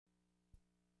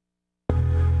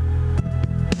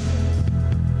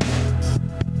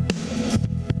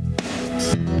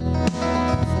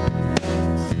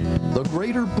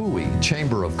Greater Bowie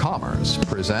Chamber of Commerce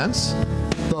presents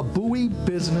the Bowie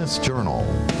Business Journal,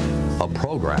 a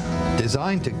program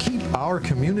designed to keep our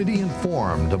community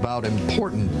informed about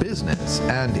important business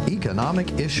and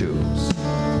economic issues.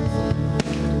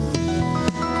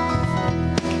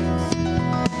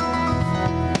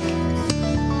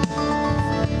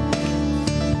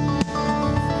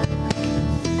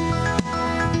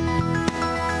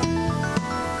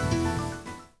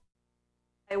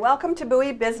 Welcome to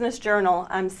Bowie Business Journal.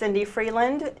 I'm Cindy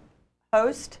Freeland,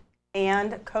 host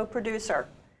and co-producer.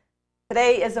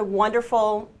 Today is a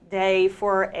wonderful day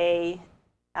for an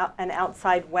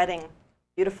outside wedding.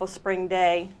 Beautiful spring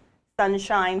day,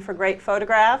 sunshine for great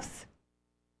photographs.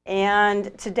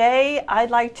 And today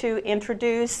I'd like to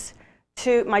introduce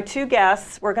my two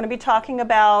guests. We're going to be talking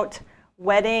about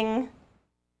wedding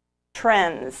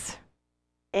trends.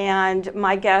 And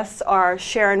my guests are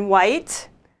Sharon White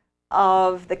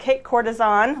of the Cake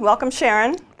Courtesan. Welcome,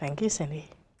 Sharon. Thank you, Cindy.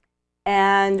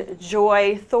 And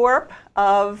Joy Thorpe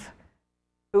of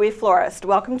Bowie Florist.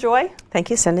 Welcome, Joy. Thank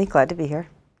you, Cindy. Glad to be here.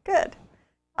 Good.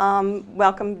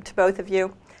 Welcome to both of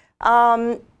you.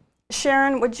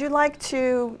 Sharon, would you like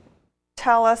to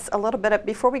tell us a little bit,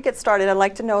 before we get started, I'd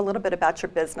like to know a little bit about your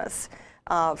business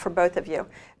for both of you.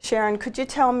 Sharon, could you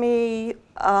tell me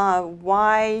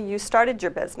why you started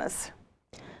your business?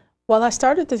 Well, I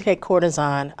started the Cake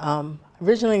Courtesan,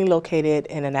 originally located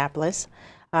in Annapolis,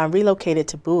 relocated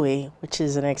to Bowie, which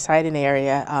is an exciting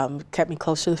area, kept me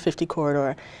close to the 50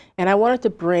 corridor, and I wanted to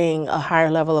bring a higher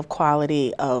level of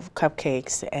quality of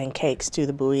cupcakes and cakes to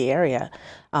the Bowie area,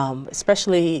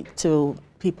 especially to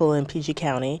people in PG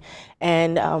County,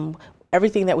 and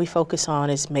everything that we focus on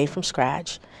is made from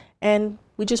scratch, and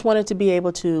we just wanted to be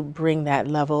able to bring that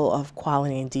level of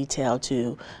quality and detail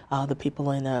to the people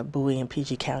in the Bowie and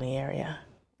PG County area.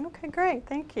 Okay, great.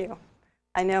 Thank you.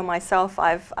 I know myself,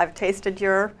 I've tasted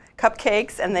your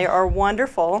cupcakes, and they are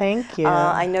wonderful. Thank you.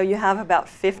 I know you have about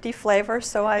 50 flavors,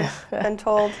 so I've been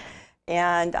told.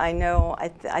 And I know,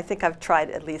 I think I've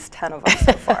tried at least 10 of them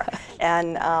so far.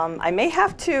 And I may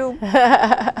have to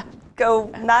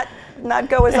not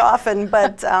go as often,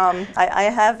 but I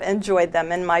have enjoyed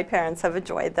them, and my parents have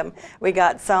enjoyed them. We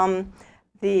got some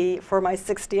for my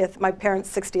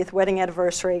parents' 60th wedding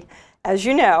anniversary, as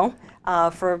you know,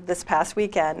 for this past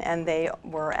weekend, and they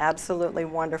were absolutely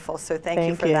wonderful. So thank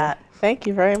you for that. Thank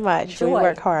you very much. Joy. We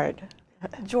work hard.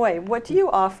 Joy, what do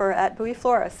you offer at Bowie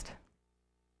Florist?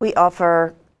 We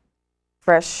offer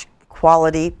fresh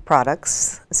quality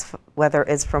products, whether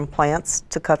it's from plants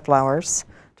to cut flowers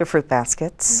to fruit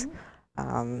baskets.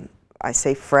 Mm-hmm. I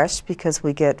say fresh because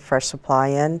we get fresh supply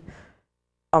in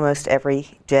almost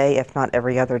every day, if not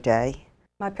every other day.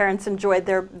 My parents enjoyed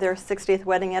their 60th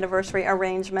wedding anniversary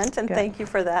arrangement, and thank you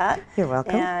for that. You're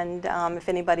welcome. And if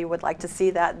anybody would like to see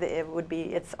that,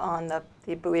 it's on the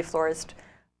Bowie Florist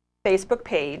Facebook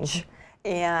page.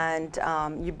 Mm-hmm.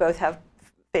 And you both have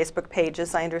Facebook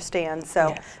pages, I understand, so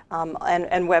yes.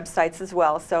 And websites as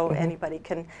well, so mm-hmm. anybody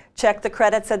can check the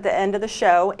credits at the end of the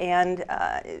show and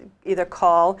either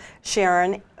call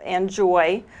Sharon and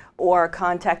Joy or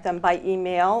contact them by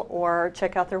email or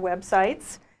check out their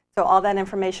websites. So all that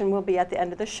information will be at the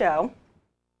end of the show.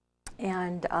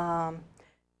 And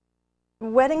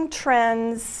wedding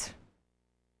trends,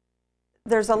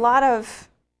 there's a lot of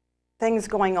things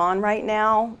going on right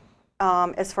now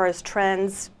as far as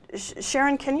trends.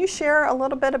 Sharon, can you share a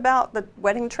little bit about the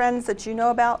wedding trends that you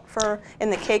know about in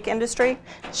the cake industry?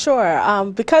 Sure.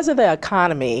 Because of the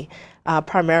economy,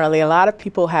 primarily, a lot of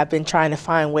people have been trying to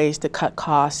find ways to cut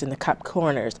costs and to cut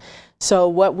corners. So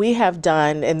what we have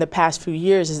done in the past few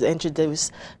years is introduce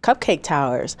cupcake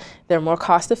towers. They're more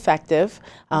cost effective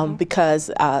mm-hmm. because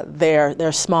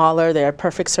they're smaller, they're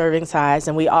perfect serving size,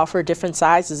 and we offer different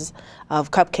sizes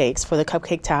of cupcakes for the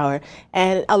cupcake tower.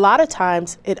 And a lot of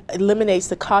times it eliminates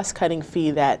the cost cutting fee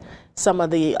that some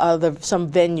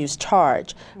venues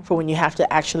charge mm-hmm. for when you have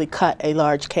to actually cut a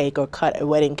large cake or cut a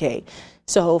wedding cake.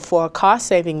 So for a cost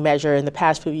saving measure in the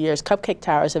past few years, cupcake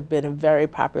towers have been a very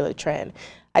popular trend.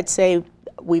 I'd say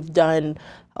we've done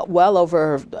well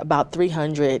over about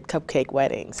 300 cupcake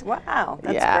weddings. Wow,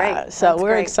 that's great. So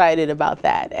we're excited about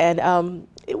that. And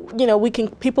you know,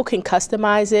 people can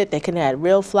customize it. They can add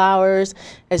real flowers.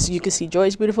 As you can see,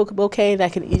 Joy's beautiful bouquet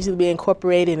that can easily be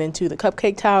incorporated into the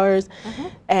cupcake towers. Mm-hmm.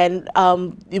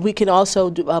 And we can also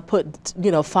put,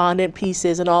 fondant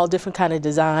pieces and all different kind of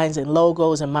designs and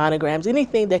logos and monograms.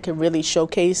 Anything that can really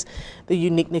showcase the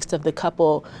uniqueness of the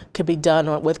couple could be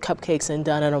done with cupcakes and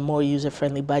done on a more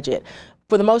user-friendly budget.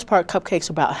 For the most part, cupcakes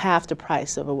are about half the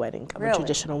price of a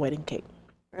traditional wedding cake.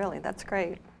 Really, that's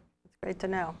great. It's great to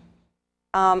know.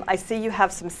 I see you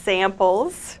have some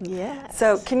samples. Yes.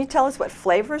 So can you tell us what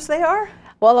flavors they are?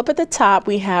 Well, up at the top,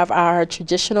 we have our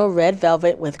traditional red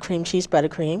velvet with cream cheese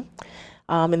buttercream.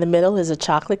 In the middle is a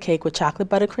chocolate cake with chocolate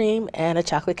buttercream and a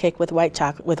chocolate cake with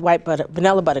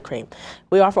vanilla buttercream.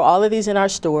 We offer all of these in our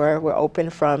store. We're open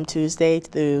from Tuesday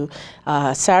through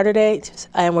Saturday,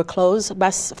 and we're closed by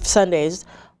Sundays.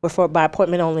 We're by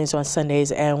appointment only on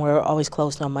Sundays, and we're always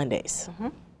closed on Mondays.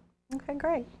 Okay,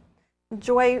 great.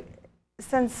 Joy,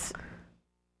 since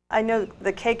I know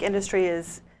the cake industry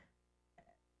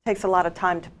takes a lot of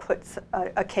time to put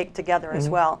a cake together as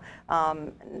well,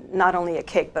 not only a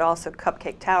cake but also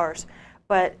cupcake towers.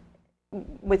 But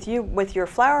with your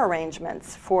flower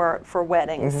arrangements for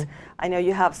weddings, I know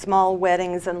you have small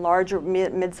weddings and larger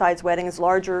mid-sized weddings,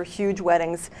 larger huge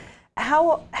weddings.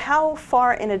 How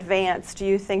far in advance do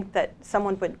you think that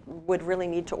someone would really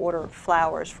need to order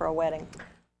flowers for a wedding?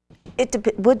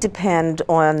 It would depend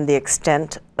on the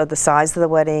extent of the size of the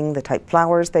wedding, the type of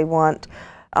flowers they want.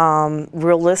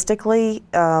 Realistically,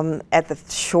 at the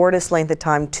shortest length of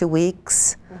time, 2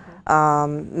 weeks,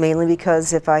 mainly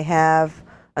because if I have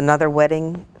another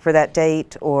wedding for that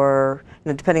date, or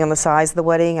depending on the size of the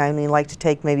wedding, I only like to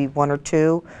take maybe 1 or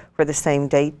 2 for the same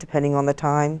date, depending on the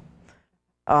time.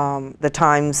 The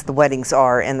times the weddings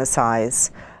are and the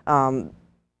size.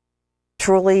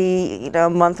 Truly, a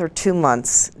month or 2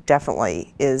 months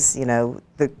definitely is,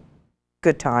 the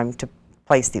good time to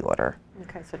place the order.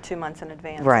 Okay, so 2 months in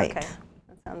advance. Right. Okay,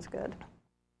 that sounds good.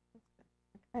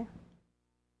 Okay.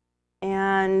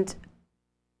 And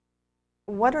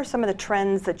what are some of the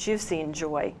trends that you've seen,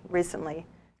 Joy, recently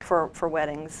for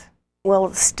weddings?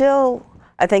 Well, still,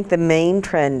 I think the main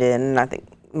trend and I think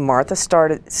Martha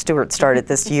Stewart started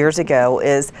this years ago,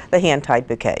 is the hand-tied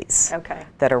bouquets. Okay.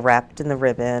 That are wrapped in the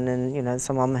ribbon, and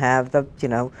some of them have the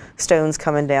stones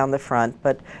coming down the front,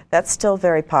 but that's still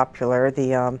very popular.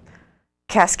 The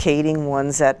cascading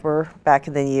ones that were back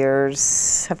in the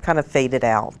years have kind of faded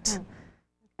out.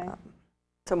 Okay.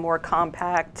 So more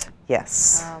compact.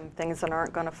 Yes. Things that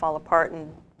aren't going to fall apart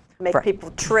and make Right.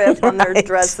 people trip on their Right.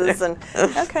 dresses. And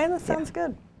okay, that sounds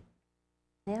good.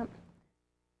 Yeah.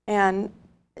 And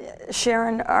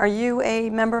Sharon, are you a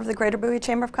member of the Greater Bowie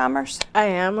Chamber of Commerce? I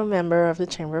am a member of the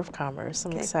Chamber of Commerce.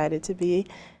 I'm excited to be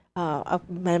a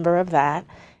member of that,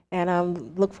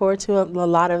 and look forward to a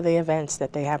lot of the events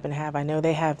that they happen to have. I know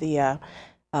they have the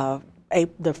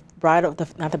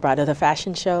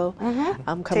fashion show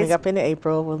coming up in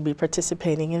April. We'll be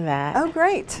participating in that. Oh,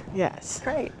 great. Yes.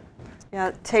 Great.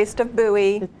 Yeah, Taste of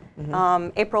Bowie.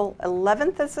 April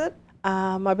 11th, is it?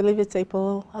 I believe it's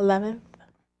April 11th.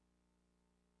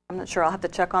 I'm not sure. I'll have to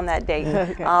check on that date.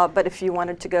 Okay. But if you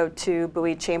wanted to go to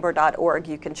bowiechamber.org,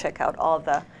 you can check out all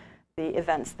the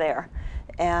events there.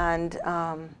 And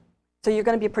so you're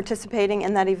going to be participating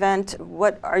in that event.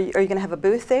 What are you going to have a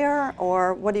booth there,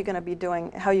 or what are you going to be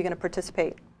doing? How are you going to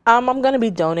participate? I'm going to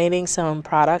be donating some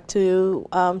product to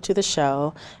the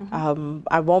show.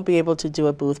 I won't be able to do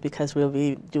a booth because we'll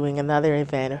be doing another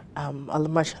event, a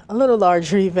little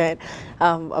larger event,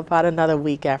 about another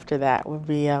week after that. We'll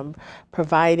be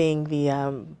providing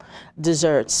the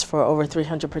desserts for over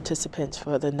 300 participants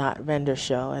for the Not Vendor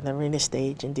Show at the Arena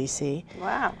Stage in D.C.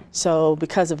 Wow. So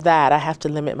because of that, I have to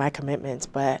limit my commitments,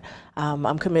 but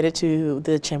I'm committed to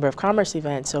the Chamber of Commerce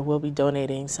event, so we'll be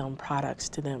donating some products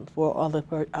to them for all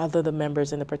the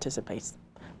members and the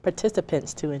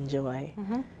participants to enjoy.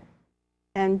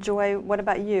 And Joy, what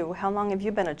about you? How long have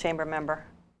you been a Chamber member?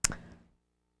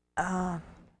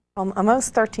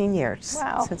 Almost 13 years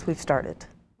Wow. since we've started.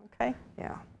 Okay.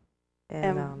 Yeah.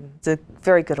 And it's a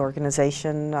very good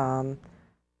organization.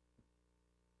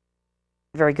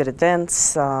 Very good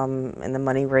events, and the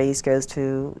money raised goes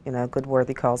to good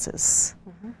worthy causes.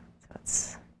 So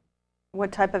it's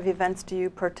What type of events do you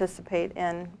participate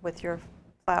in with your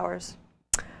flowers?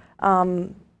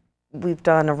 we've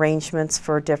done arrangements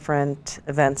for different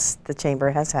events the Chamber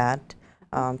has had,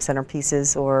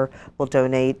 centerpieces, or we'll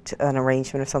donate an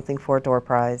arrangement or something for a door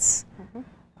prize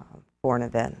for an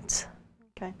event.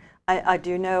 Okay. I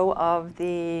do know of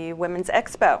the Women's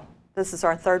Expo. This is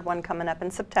our third one coming up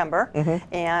in September,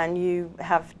 and you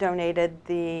have donated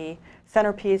the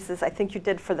centerpieces. I think you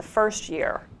did for the first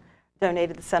year,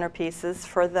 donated the centerpieces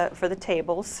for the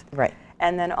tables. Right.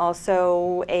 And then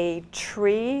also a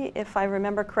tree, if I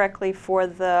remember correctly, for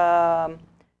the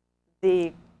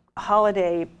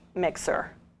holiday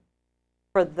mixer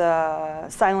for the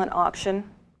silent auction.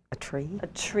 A tree? A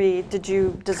tree. Did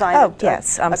you design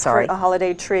yes, I'm sorry. A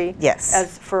holiday tree? Yes.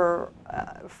 As for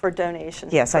donation?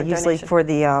 Yes, I usually, for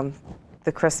the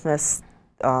Christmas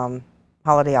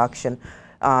holiday auction,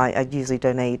 I usually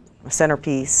donate a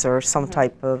centerpiece or some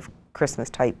type of Christmas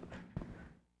type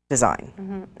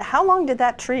design. How long did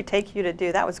that tree take you to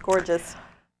do? That was gorgeous.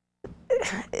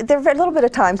 They're a little bit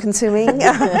of time consuming.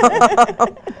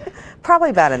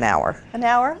 Probably about an hour. An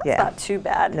hour? That's Yeah. not too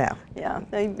bad. No. Yeah.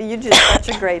 You did such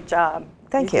a great job.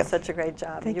 Thank You you. did such a great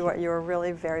job. Thank You were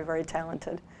really very, very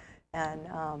talented. And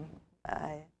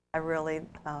I really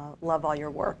love all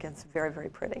your work. It's very, very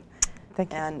pretty.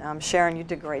 Thank you. And Sharon, you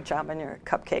did a great job on your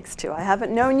cupcakes too. I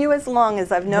haven't known you as long as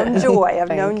I've known Joy. I've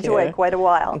known Thank Joy you. quite a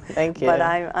while. Thank you. But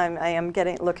I am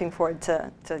looking forward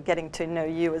to getting to know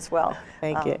you as well.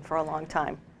 Thank you. For a long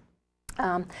time.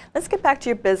 Let's get back to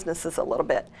your businesses a little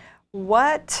bit.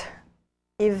 What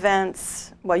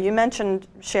events, well, you mentioned,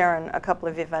 Sharon, a couple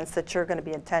of events that you're going to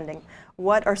be attending.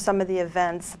 What are some of the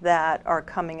events that are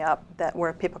coming up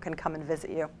where people can come and visit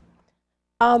you?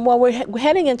 Well, we're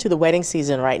heading into the wedding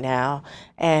season right now,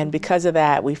 and because of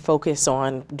that, we focus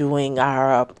on doing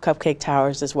our cupcake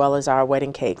towers as well as our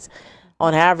wedding cakes.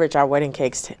 On average, our wedding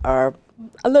cakes are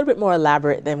a little bit more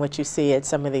elaborate than what you see at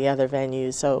some of the other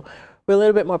venues, so we're a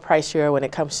little bit more pricier when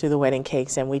it comes to the wedding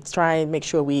cakes, and we try and make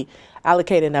sure we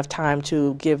allocate enough time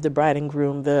to give the bride and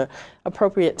groom the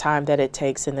appropriate time that it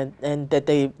takes and that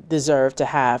they deserve to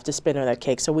have to spend on their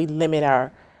cake. So we limit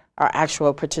our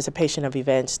actual participation of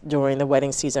events during the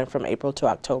wedding season from April to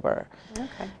October.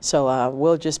 Okay. So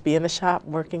we'll just be in the shop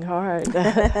working hard.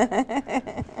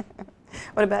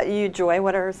 What about you, Joy?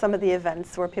 What are some of the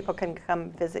events where people can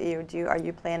come visit you? Are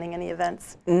you planning any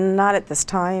events? Not at this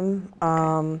time,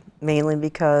 mainly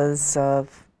because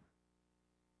of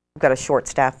I've got a short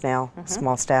staff now,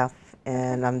 small staff,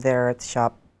 and I'm there at the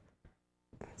shop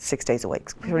 6 days a week,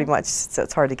 pretty much, so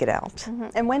it's hard to get out.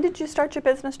 And when did you start your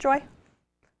business, Joy?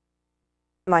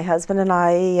 My husband and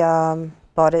I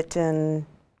bought it in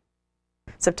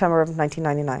September of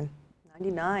 1999.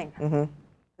 99.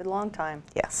 Good long time.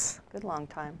 Yes. Good long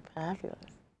time. Fabulous.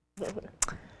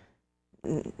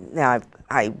 Now,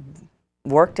 I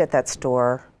worked at that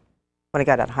store when I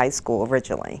got out of high school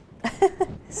originally.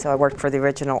 So I worked for the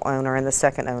original owner and the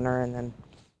second owner, and then,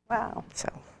 Wow. so.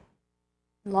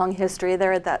 Long history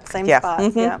there at that same Yeah.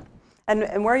 spot. Yeah.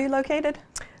 And where are you located?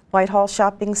 Whitehall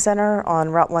Shopping Center on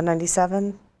Route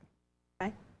 197.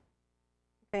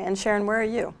 Okay, and Sharon, where are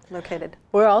you located?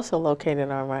 We're also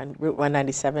located on Route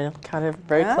 197, kind of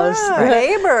very close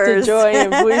neighbors. to Joy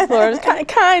and Bowie Floors,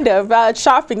 kind of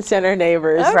shopping center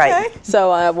neighbors. Okay. Right.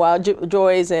 So while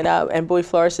Joy's and Bowie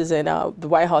Floors is in the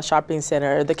Whitehall Shopping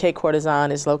Center, the Cake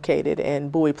Courtesan is located in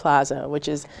Bowie Plaza, which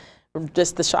is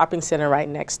just the shopping center right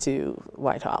next to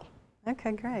Whitehall.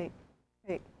 Okay, great.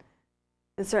 Great.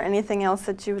 Is there anything else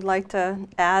that you would like to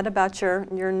add about your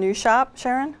new shop,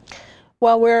 Sharon?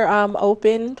 Well, we're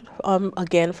open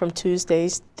again from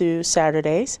Tuesdays through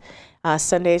Saturdays.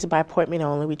 Sundays by appointment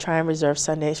only. We try and reserve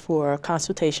Sundays for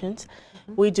consultations.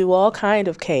 We do all kind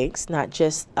of cakes, not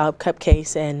just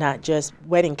cupcakes and not just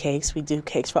wedding cakes. We do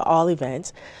cakes for all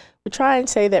events. We try and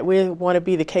say that we want to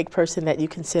be the cake person that you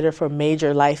consider for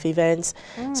major life events.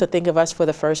 So think of us for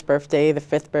the first birthday, the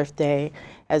 5th birthday,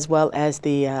 as well as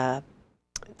the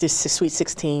Sweet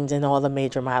 16s and all the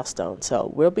major milestones.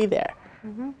 So we'll be there.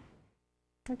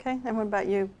 Okay, and what about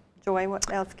you, Joy? What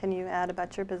else can you add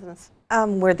about your business?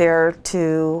 We're there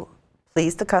to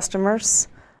please the customers.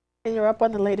 And you're up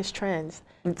on the latest trends.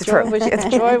 True.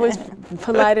 Joy was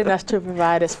polite enough to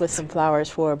provide us with some flowers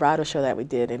for a bridal show that we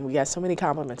did, and we got so many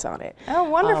compliments on it. Oh,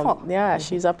 wonderful. Yeah,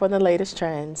 she's up on the latest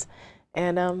trends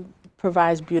and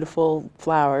provides beautiful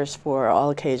flowers for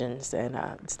all occasions, and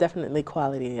it's definitely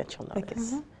quality that you'll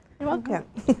notice. You're welcome.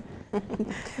 Yeah.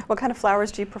 What kind of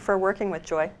flowers do you prefer working with,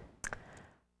 Joy?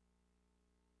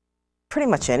 Pretty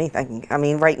much anything. I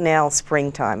mean, right now,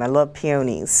 springtime. I love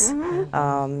peonies. You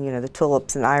know, the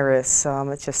tulips and iris.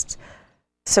 It's just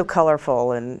so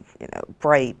colorful and, you know,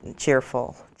 bright and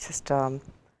cheerful. Just to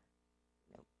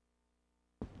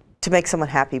make someone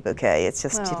happy bouquet. It's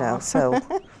just, you know, so.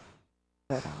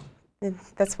 But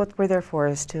that's what we're there for,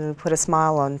 is to put a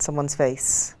smile on someone's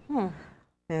face.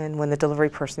 And when the delivery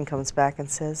person comes back and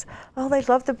says, "Oh, they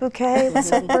love the bouquet. It was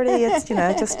so pretty," it's, you know,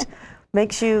 it just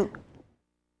makes you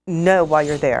know why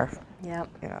you're there. Yeah,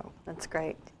 You know. that's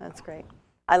great. That's great.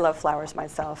 I love flowers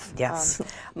myself. Yes.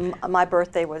 My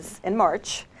birthday was in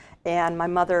March, and my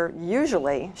mother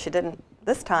usually, she didn't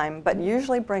this time, but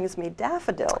usually brings me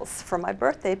daffodils for my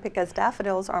birthday because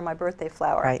daffodils are my birthday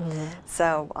flower. Right.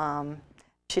 So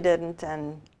she didn't,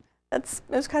 and it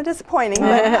was kind of disappointing,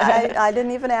 but I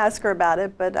didn't even ask her about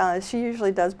it, but she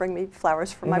usually does bring me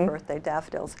flowers for my birthday,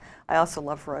 daffodils. I also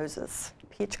love roses,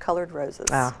 peach-colored roses.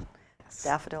 Ah.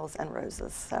 Daffodils and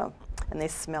roses, so, and they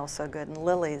smell so good. And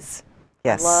lilies,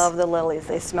 Yes. I love the lilies.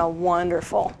 They smell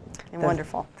wonderful.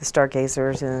 Wonderful. The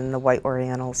stargazers and the white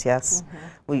orientals, yes.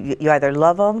 You either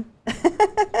love them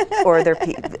or they're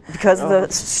because of the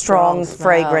strong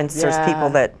fragrance. Yeah. There's people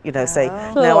that say, It's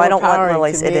a no, little I don't want overpowering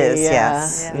lilies. to It me, is, yeah.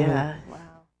 yes. Yeah. Wow.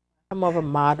 I'm more of a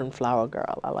modern flower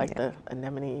girl. I like the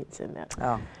anemones and that.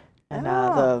 Oh. And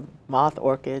the moth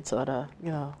orchids, or the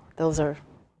those are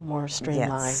more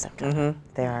streamlined. Yes.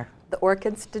 They are. The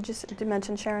orchids, did you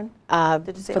mention, Sharon?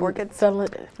 Did you say orchids?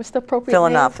 What's the appropriate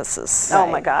name? Phalaenophysis. Oh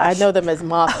my gosh. I know them as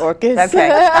moth orchids. Okay,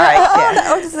 all right, yeah.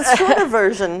 Oh, this is a shorter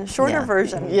version.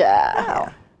 Version. Yeah.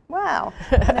 Wow. Wow.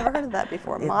 I never heard of that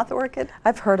before. Moth orchid?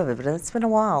 I've heard of it, but it's been a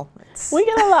while. We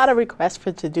get a lot of requests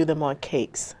to do them on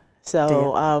cakes.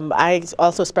 So I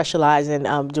also specialize in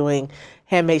doing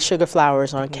handmade sugar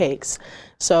flowers on cakes.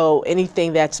 So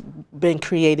anything that's been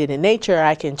created in nature,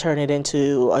 I can turn it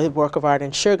into a work of art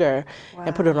in sugar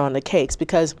and put it on the cakes.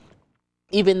 Because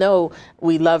even though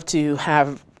we love to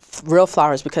have real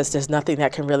flowers because there's nothing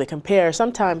that can really compare,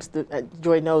 sometimes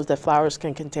Joy knows that flowers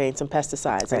can contain some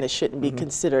pesticides and it shouldn't be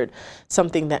considered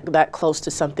something that close to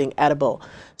something edible.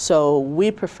 So we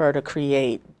prefer to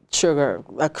create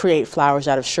create flowers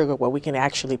out of sugar where we can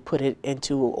actually put it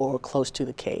into or close to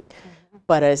the cake.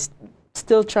 But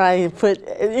still try and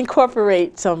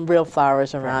incorporate some real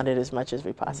flowers around it as much as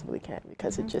we possibly can,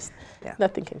 because it just,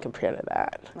 nothing can compare to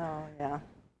that. Oh, yeah.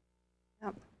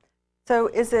 Yep. So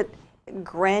is it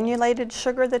granulated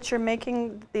sugar that you're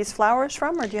making these flowers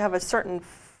from, or do you have a certain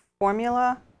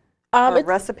formula or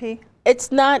recipe?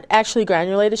 It's not actually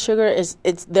granulated sugar.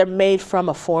 They're made from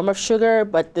a form of sugar,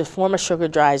 but the form of sugar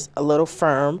dries a little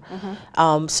firm.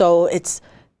 So it's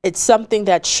something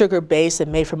that's sugar-based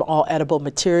and made from all edible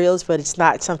materials, but it's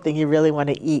not something you really want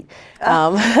to eat.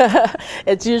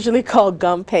 It's usually called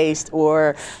gum paste,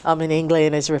 or in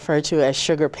England it's referred to as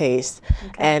sugar paste.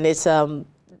 And it's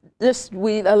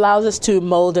allows us to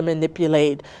mold and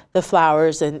manipulate the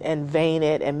flowers and vein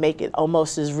it and make it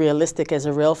almost as realistic as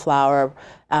a real flower.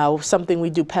 Something we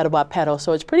do petal by petal,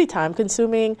 so it's pretty time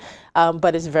consuming,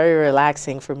 but it's very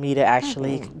relaxing for me to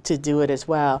actually to do it as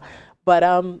well. But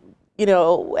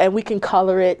and we can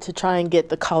color it to try and get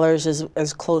the colors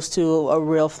as close to a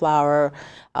real flower.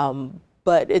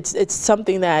 But it's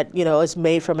something that is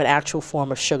made from an actual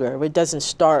form of sugar. It doesn't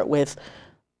start with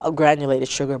a granulated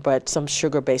sugar, but some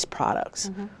sugar-based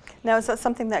products. Now, is that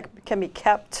something that can be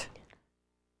kept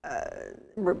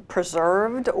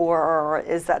preserved, or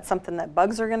is that something that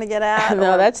bugs are going to get at?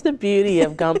 No, that's the beauty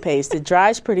of gum paste. It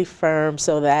dries pretty firm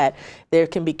so that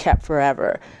it can be kept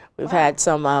forever. We've had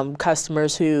some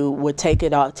customers who would take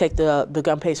the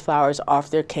gum paste flowers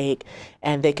off their cake,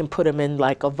 and they can put them in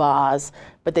like a vase,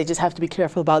 but they just have to be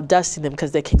careful about dusting them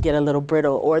because they can get a little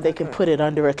brittle, or they can put it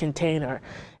under a container.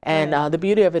 And the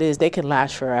beauty of it is they can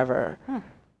last forever.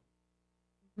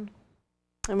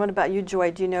 And what about you, Joy?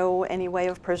 Do you know any way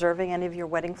of preserving any of your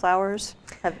wedding flowers?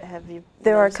 Have you?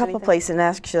 There are a couple places, and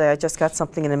actually I just got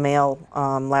something in the mail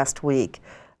last week.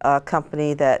 A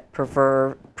company that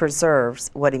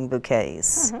preserves wedding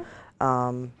bouquets.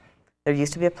 There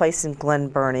used to be a place in Glen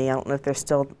Burnie. I don't know if they're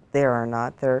still there or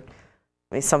not.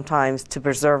 Sometimes to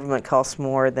preserve them it costs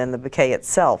more than the bouquet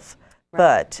itself.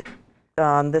 But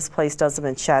this place does them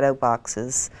in shadow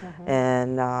boxes.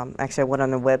 And actually I went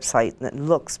on their website and it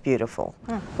looks beautiful.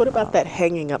 What about that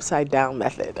hanging upside down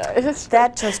method?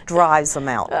 That just dries them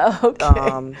out.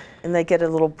 And they get a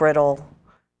little brittle.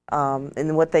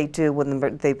 And what they do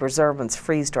when they preserve them is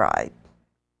freeze dried.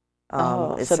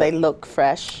 So they look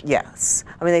fresh? Yes.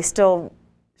 I mean, they still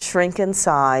shrink in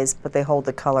size, but they hold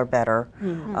the color better.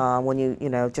 When you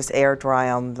just air dry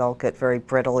them, they'll get very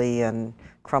brittly and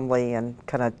crumbly and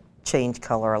kind of change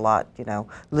color a lot,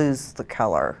 lose the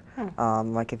color.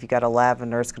 Like if you got a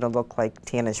lavender, it's going to look like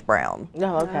tannish brown.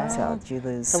 So you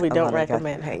lose. So we don't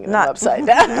recommend hanging them Not upside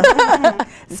down.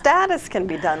 Status can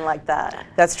be done like that.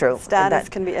 That's true. Status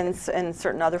can be in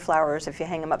certain other flowers. If you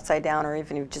hang them upside down, or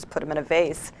even if you just put them in a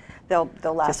vase, they'll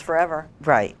last forever.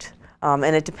 Right.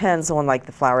 And it depends on like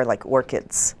the flower, like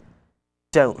orchids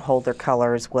don't hold their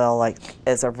color as well like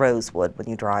as a rose would when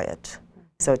you dry it.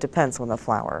 So it depends on the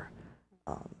flower.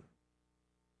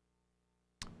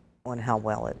 On how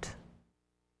well it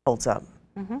holds up.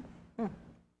 I'm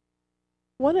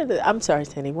sorry,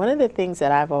 Cindy. One of the things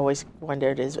that I've always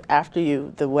wondered is after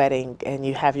the wedding and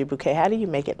you have your bouquet, how do you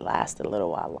make it last a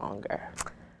little while longer?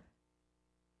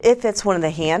 If it's one of the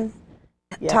hand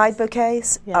tied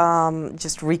bouquets,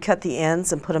 just recut the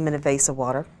ends and put them in a vase of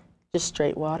water. Just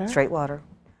straight water? Straight water.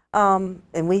 And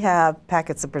we have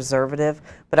packets of preservative,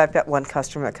 but I've got one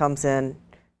customer that comes in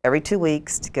every 2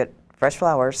 weeks to get fresh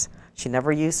flowers. She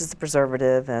never uses the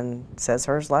preservative and says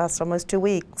hers lasts almost 2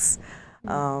 weeks.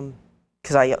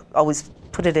 because I always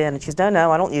put it in, and she goes,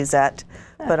 no, I don't use that.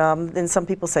 Yeah. But then some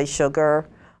people say sugar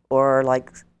or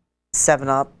like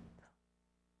 7-Up.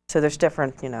 So there's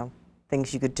different,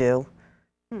 things you could do.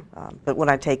 But when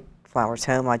I take flowers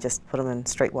home, I just put them in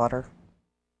straight water.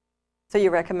 So you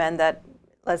recommend that,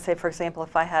 let's say, for example,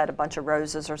 if I had a bunch of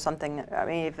roses or something, I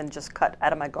mean, even just cut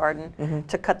out of my garden,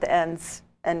 to cut the ends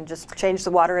and just change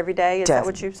the water every day? Is that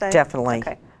what you say? Definitely.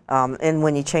 Okay. And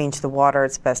when you change the water,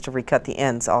 it's best to recut the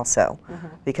ends also,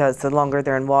 because the longer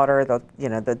they're in water,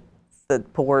 the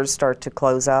pores start to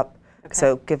close up. Okay.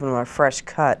 So giving them a fresh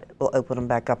cut will open them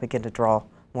back up again to draw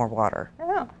more water.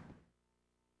 Oh,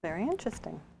 very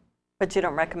interesting. But you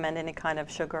don't recommend any kind of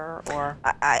sugar or?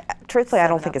 Truthfully, I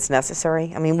don't think it's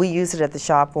necessary. I mean, we use it at the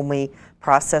shop when we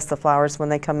process the flowers when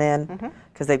they come in,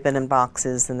 because they've been in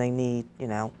boxes and they need,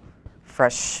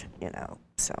 fresh,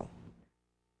 so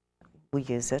we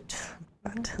use it.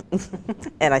 But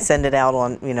and I send it out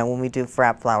on, when we do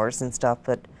wrap flowers and stuff.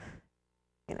 But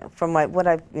from what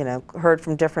I've heard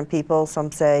from different people,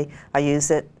 some say I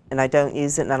use it and I don't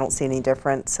use it and I don't see any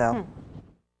difference. So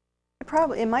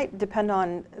it might depend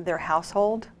on their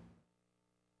household.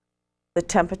 The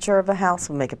temperature of a house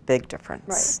will make a big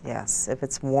difference. Right. Yes, if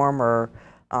it's warm or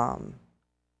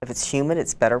if it's humid,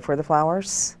 it's better for the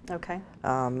flowers. Okay.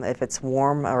 If it's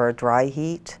warm or a dry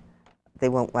heat, they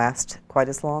won't last quite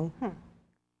as long.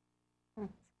 A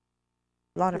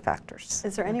lot of factors.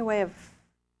 Is there any way of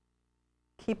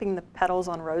keeping the petals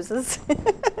on roses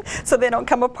so they don't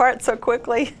come apart so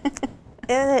quickly?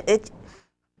 There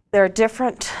are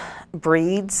different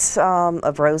breeds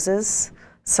of roses.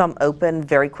 Some open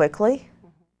very quickly.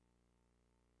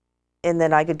 And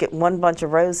then I could get one bunch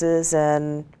of roses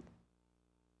and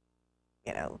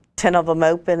 10 of them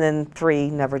open and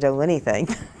 3 never do anything.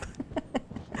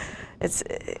 It's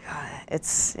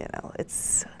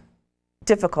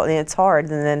difficult and it's hard.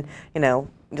 And then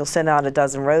you'll send out a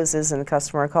dozen roses and the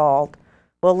customer called,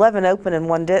 well, 11 open and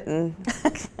 1 didn't.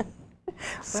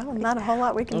 Well, not a whole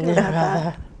lot we can do about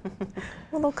that.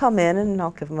 Well, they'll come in and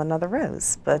I'll give them another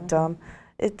rose. But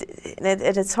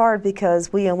it's hard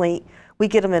because we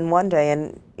get them in one day,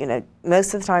 and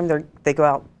most of the time they go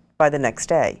out by the next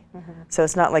day. So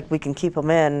it's not like we can keep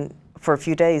them in for a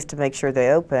few days to make sure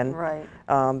they open. Right.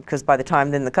 Because by the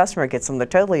time then the customer gets them, they're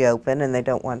totally open, and they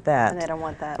don't want that. And they don't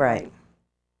want that. Right.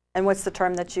 And what's the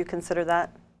term that you consider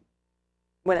that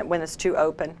when it's too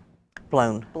open?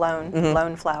 Blown.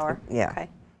 Blown flower. Yeah. Okay.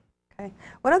 Okay.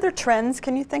 What other trends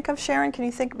can you think of, Sharon? Can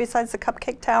you think besides the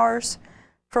cupcake towers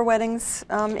for weddings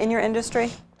in your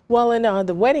industry? Well, in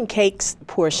the wedding cakes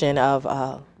portion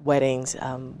of weddings,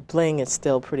 bling is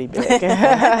still pretty big.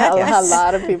 A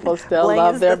lot of people still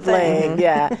love their bling.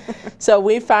 Yeah. So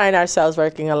we find ourselves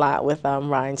working a lot with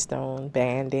rhinestone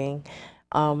banding.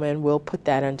 And we'll put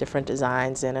that in different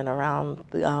designs in and around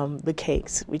the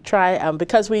cakes. We try,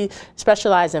 because we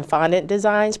specialize in fondant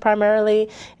designs primarily,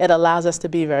 it allows us to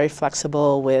be very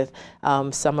flexible with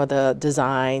some of the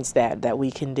designs that we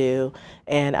can do.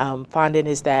 And fondant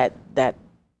is that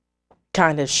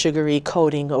kind of sugary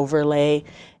coating overlay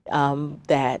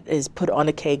that is put on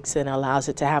the cakes and allows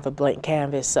it to have a blank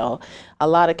canvas. So a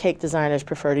lot of cake designers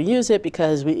prefer to use it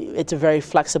because it's very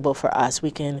flexible for us.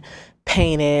 We can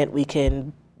paint it, we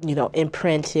can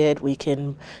imprint it, we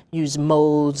can use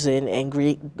molds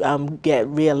and get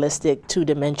realistic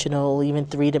 2-dimensional, even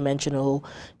 3-dimensional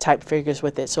type figures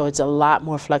with it. So it's a lot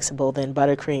more flexible than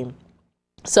buttercream.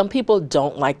 Some people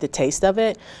don't like the taste of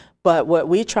it, but what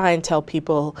we try and tell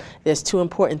people, there's 2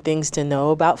 important things to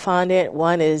know about fondant.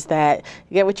 One is that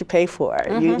you get what you pay for.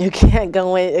 You can't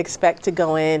expect to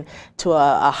go in to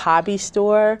a hobby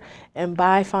store and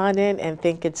buy fondant and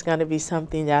think it's going to be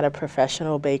something that a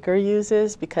professional baker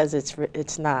uses, because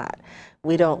it's not.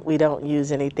 We don't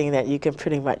use anything that you can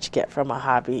pretty much get from a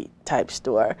hobby type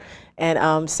store.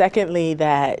 And secondly,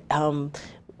 that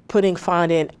putting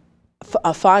fondant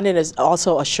is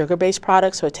also a sugar-based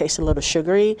product, so it tastes a little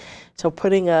sugary. So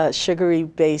putting a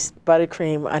sugary-based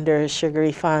buttercream under a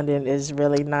sugary fondant is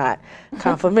really not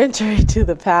complimentary to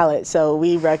the palate. So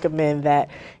we recommend that,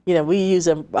 we use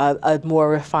a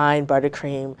more refined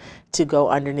buttercream to go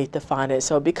underneath the fondant.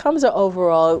 So it becomes an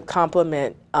overall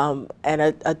complement and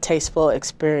a tasteful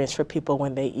experience for people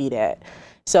when they eat it.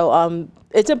 So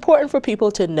it's important for people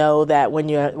to know that when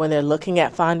they're looking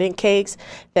at fondant cakes,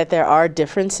 that there are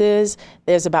differences.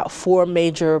 There's about 4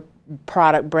 major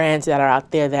product brands that are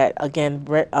out there that, again,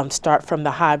 start from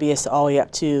the hobbyist all the way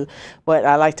up to what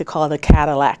I like to call the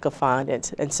Cadillac of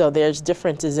fondants. And so there's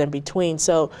differences in between.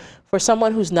 So for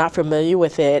someone who's not familiar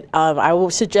with it, I will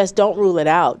suggest don't rule it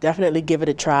out. Definitely give it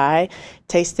a try.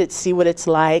 Taste it, see what it's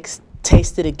like.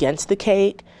 Taste it against the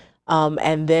cake.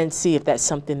 and then see if that's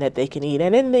something that they can eat.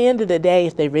 And in the end of the day,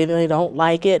 if they really don't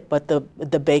like it, but the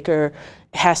baker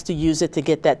has to use it to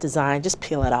get that design, just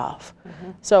peel it off.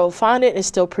 So fondant is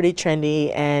still pretty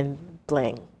trendy, and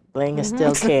bling. Bling is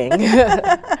still king.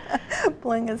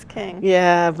 Bling is king.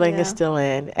 Yeah, bling is still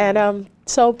in. And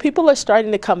so people are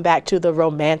starting to come back to the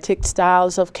romantic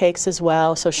styles of cakes as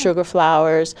well. So sugar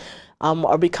flowers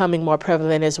are becoming more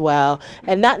prevalent as well.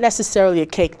 And not necessarily a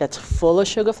cake that's full of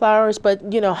sugar flowers,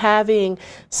 but you know, having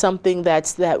something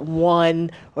that's that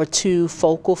 1 or 2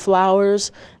 focal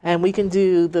flowers, and we can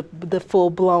do the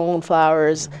full-blown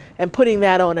flowers, and putting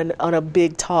that on a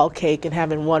big tall cake and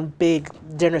having one big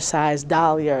dinner-sized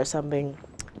dahlia or something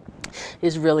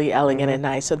is really elegant and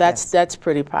nice. So that's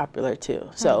pretty popular too.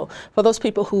 So for those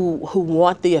people who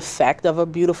want the effect of a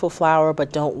beautiful flower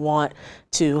but don't want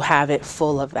to have it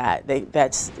full of that,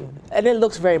 and it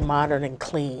looks very modern and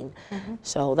clean.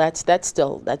 So that's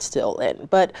still in.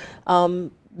 But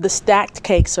the stacked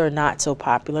cakes are not so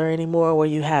popular anymore, where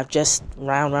you have just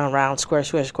round, round, round, square,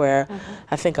 square, square.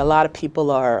 I think a lot of people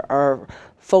are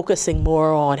focusing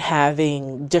more on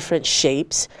having different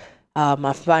shapes.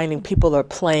 I'm finding people are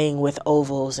playing with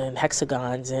ovals and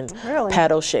hexagons and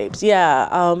petal shapes.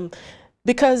 Yeah,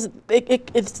 because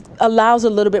it allows a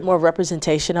little bit more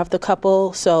representation of the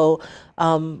couple, so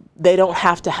they don't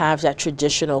have to have that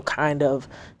traditional kind of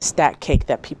stacked cake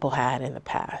that people had in the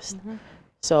past.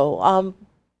 So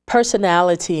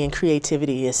personality and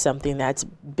creativity is something that's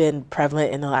been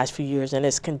prevalent in the last few years, and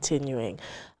it's continuing.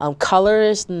 Color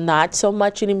is not so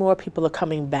much anymore. People are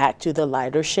coming back to the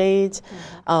lighter shades.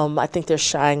 I think they're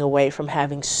shying away from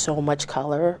having so much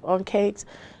color on cakes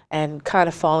and kind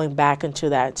of falling back into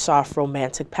that soft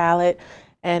romantic palette.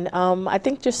 And I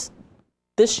think just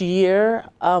this year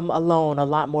alone, a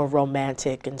lot more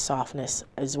romantic and softness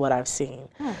is what I've seen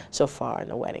so far in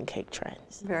the wedding cake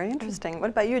trends. Very interesting.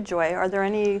 What about you, Joy? Are there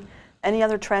any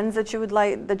other trends that you would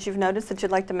like, that you've noticed that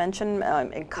you'd like to mention,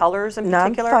 in colors in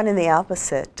particular? I'm finding the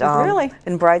opposite. Really?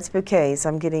 In brides' bouquets,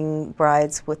 I'm getting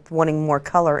brides with wanting more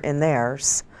color in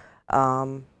theirs.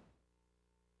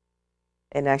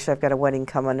 And actually, I've got a wedding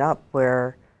coming up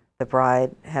where the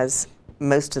bride has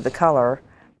most of the color,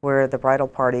 where the bridal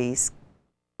party's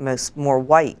more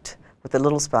white with a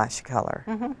little splash of color.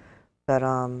 But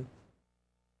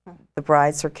the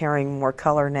brides are carrying more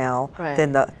color now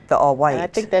than the all white. And I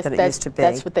think than it used to be.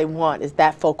 That's what they want, is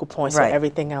that focal point, so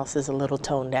everything else is a little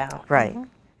toned down. Right.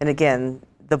 And again,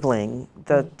 the bling,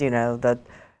 the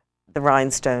the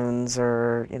rhinestones,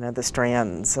 or the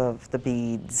strands of the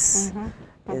beads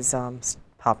is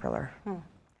popular.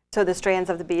 So the strands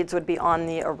of the beads would be on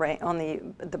the array, on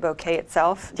the bouquet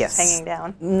itself, just hanging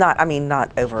down.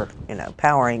 Not over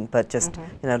powering, but just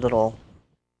little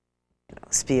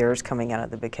spears coming out of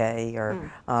the bouquet,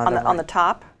 or on the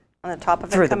top of it coming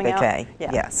out through the bouquet.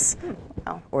 Yeah. Yes.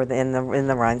 Or in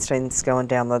the rhinestones going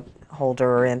down the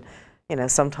holder, and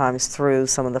sometimes through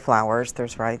some of the flowers.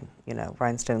 There's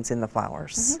rhinestones in the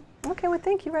flowers. Okay, well,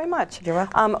 thank you very much. You're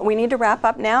welcome. We need to wrap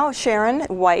up now. Sharon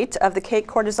White of the Cake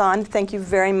Courtesan, thank you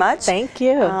very much. Thank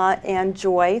you. And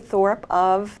Joy Thorpe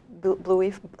of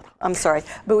Bowie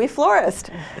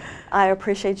Florist. I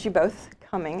appreciate you both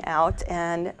coming out.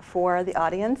 And for the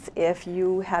audience, if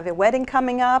you have a wedding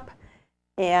coming up,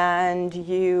 and if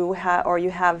you have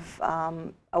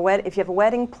a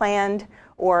wedding planned,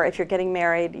 or if you're getting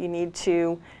married, you need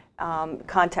to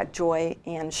contact Joy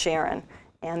and Sharon.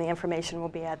 And the information will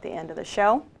be at the end of the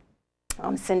show.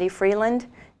 I'm Cindy Freeland,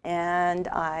 and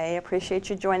I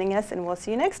appreciate you joining us, and we'll see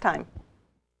you next time.